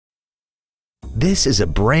This is a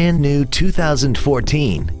brand new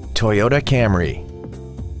 2014 Toyota Camry.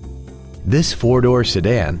 This four-door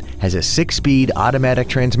sedan has a 6-speed automatic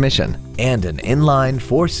transmission and an inline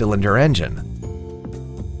 4-cylinder engine.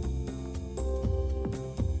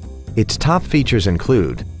 Its top features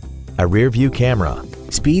include a rear-view camera,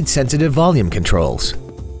 speed-sensitive volume controls,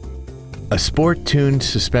 a sport-tuned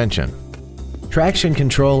suspension, traction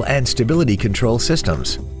control and stability control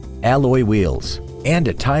systems, alloy wheels, and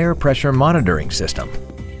a tire pressure monitoring system.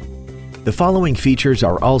 The following features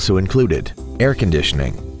are also included: air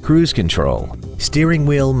conditioning, cruise control, steering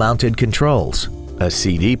wheel mounted controls, a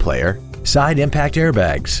CD player, side impact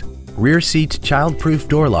airbags, rear seat child-proof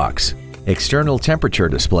door locks, external temperature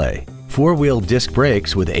display, 4-wheel disc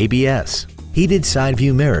brakes with ABS, heated side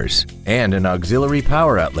view mirrors, and an auxiliary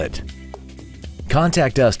power outlet.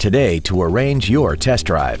 Contact us today to arrange your test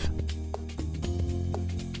drive.